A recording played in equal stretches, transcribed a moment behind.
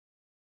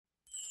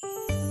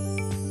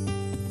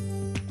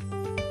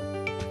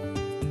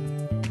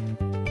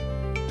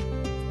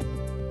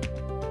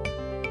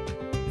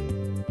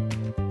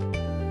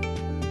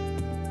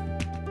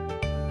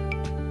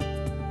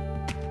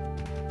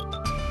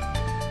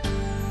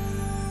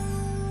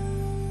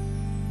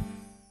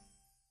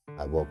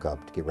woke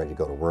up to get ready to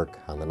go to work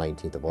on the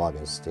 19th of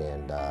August,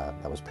 and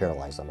I was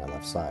paralyzed on my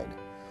left side.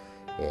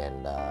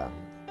 And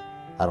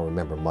I don't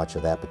remember much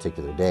of that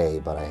particular day,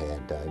 but I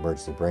had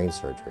emergency brain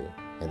surgery,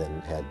 and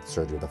then had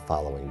surgery the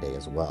following day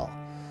as well.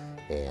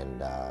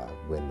 And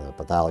when the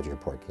pathology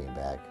report came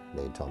back,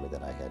 they told me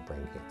that I had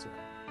brain cancer.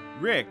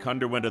 Rick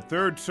underwent a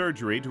third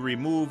surgery to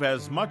remove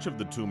as much of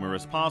the tumor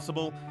as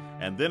possible,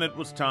 and then it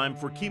was time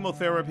for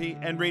chemotherapy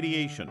and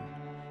radiation.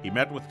 He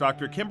met with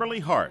Dr. Kimberly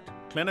Hart,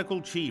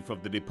 Clinical Chief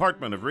of the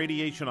Department of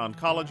Radiation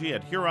Oncology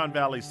at Huron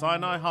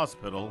Valley-Sinai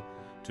Hospital,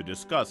 to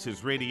discuss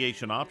his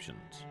radiation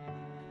options.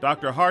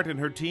 Dr. Hart and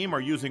her team are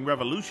using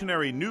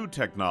revolutionary new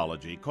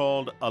technology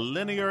called a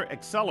linear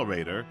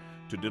accelerator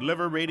to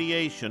deliver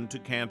radiation to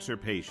cancer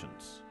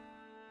patients.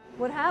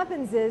 What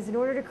happens is, in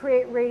order to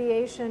create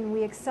radiation,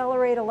 we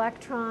accelerate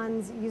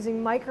electrons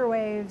using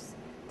microwaves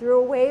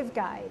through a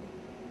waveguide.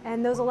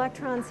 And those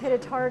electrons hit a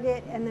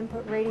target and then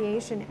put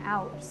radiation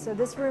out. So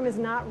this room is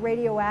not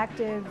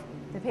radioactive.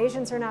 The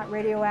patients are not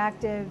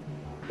radioactive.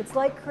 It's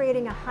like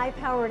creating a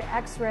high-powered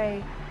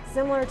X-ray,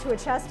 similar to a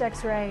chest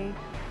X-ray,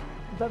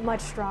 but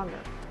much stronger.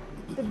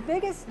 The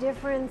biggest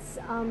difference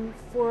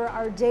for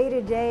our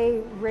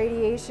day-to-day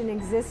radiation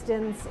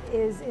existence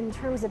is in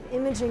terms of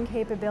imaging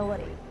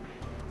capability.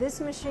 This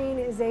machine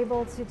is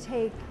able to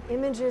take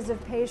images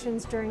of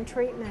patients during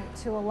treatment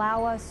to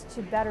allow us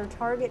to better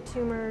target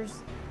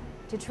tumors,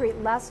 to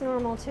treat less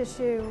normal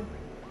tissue,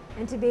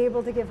 and to be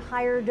able to give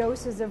higher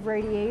doses of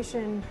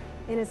radiation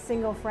in a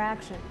single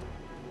fraction.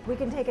 We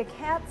can take a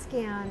CAT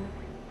scan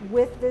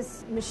with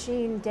this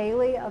machine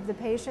daily of the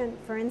patient,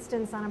 for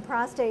instance, on a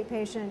prostate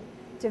patient,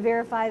 to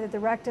verify that the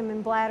rectum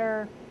and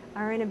bladder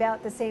are in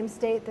about the same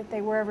state that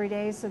they were every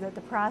day, so that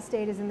the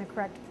prostate is in the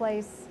correct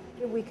place.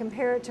 We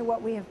compare it to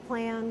what we have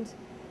planned.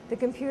 The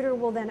computer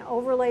will then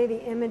overlay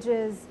the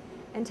images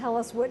and tell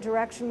us what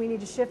direction we need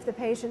to shift the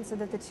patient so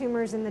that the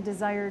tumor is in the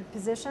desired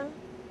position.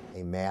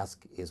 A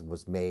mask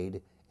was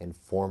made and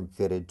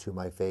form-fitted to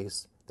my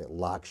face that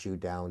locks you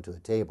down to a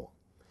table.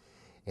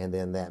 And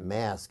then that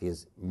mask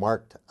is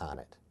marked on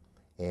it.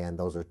 And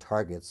those are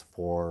targets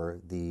for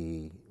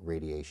the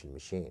radiation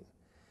machine.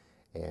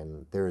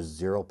 And there's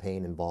zero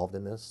pain involved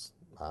in this.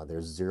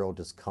 There's zero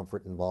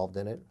discomfort involved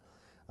in it.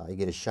 You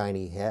get a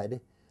shiny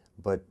head,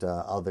 but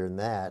other than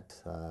that,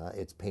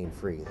 it's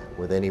pain-free.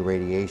 With any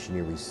radiation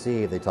you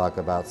receive, they talk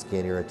about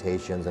skin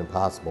irritations and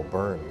possible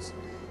burns.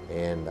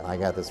 And I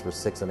got this for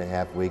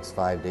 6.5 weeks,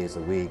 5 days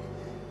a week,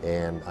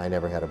 and I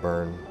never had a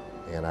burn,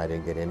 and I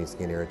didn't get any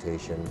skin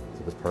irritation.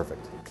 It was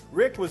perfect.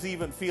 Rick was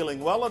even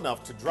feeling well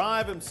enough to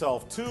drive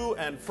himself to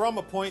and from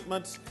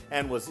appointments,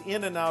 and was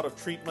in and out of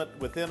treatment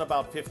within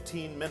about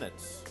 15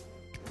 minutes.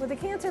 What the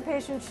cancer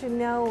patient should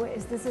know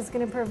is this is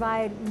going to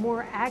provide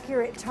more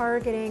accurate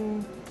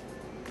targeting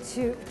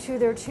to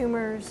their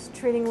tumors,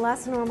 treating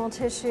less normal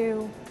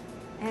tissue,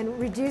 and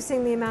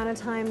reducing the amount of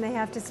time they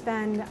have to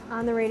spend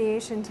on the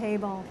radiation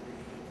table.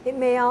 It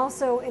may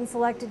also, in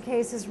selected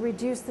cases,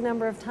 reduce the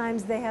number of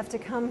times they have to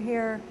come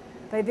here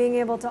by being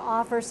able to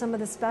offer some of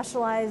the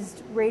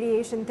specialized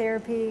radiation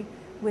therapy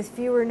with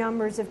fewer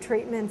numbers of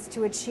treatments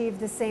to achieve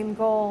the same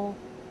goal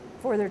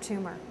for their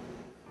tumor.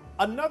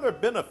 Another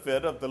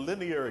benefit of the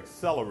linear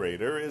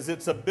accelerator is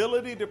its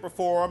ability to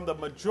perform the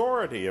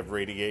majority of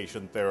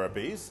radiation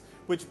therapies,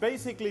 which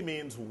basically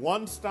means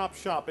one-stop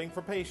shopping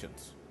for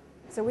patients.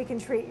 So we can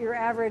treat your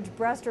average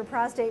breast or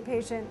prostate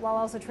patient while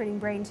also treating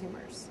brain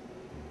tumors.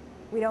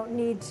 We don't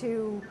need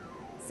to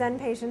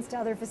send patients to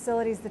other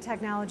facilities. The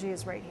technology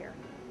is right here.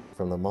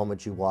 From the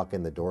moment you walk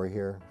in the door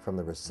here, from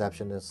the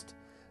receptionist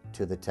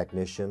to the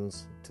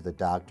technicians to the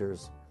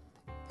doctors,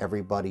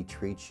 everybody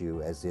treats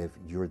you as if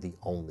you're the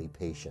only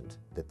patient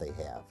that they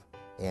have.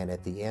 And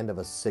at the end of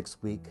a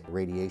 6-week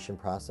radiation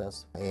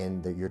process,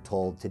 and you're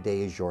told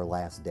today is your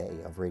last day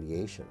of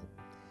radiation,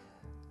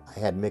 I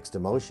had mixed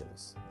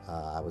emotions.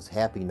 I was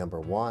happy, number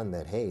one,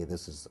 that hey,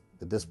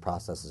 this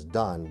process is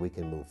done, we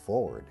can move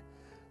forward.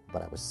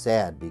 But I was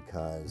sad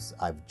because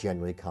I've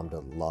genuinely come to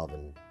love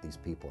these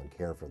people and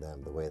care for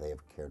them the way they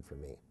have cared for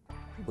me.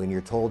 When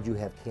you're told you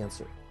have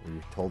cancer, when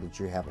you're told that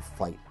you have a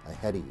fight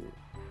ahead of you,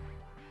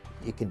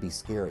 it can be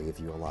scary if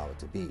you allow it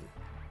to be.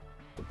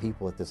 The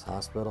people at this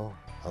hospital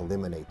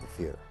eliminate the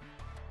fear.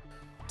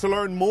 To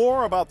learn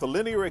more about the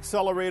linear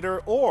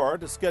accelerator or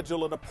to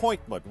schedule an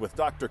appointment with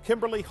Dr.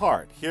 Kimberly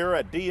Hart here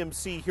at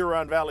DMC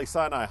Huron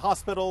Valley-Sinai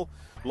Hospital,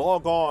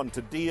 log on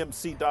to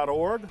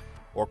dmc.org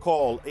or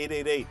call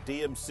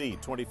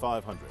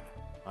 888-DMC-2500.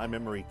 I'm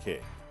Emery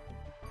King.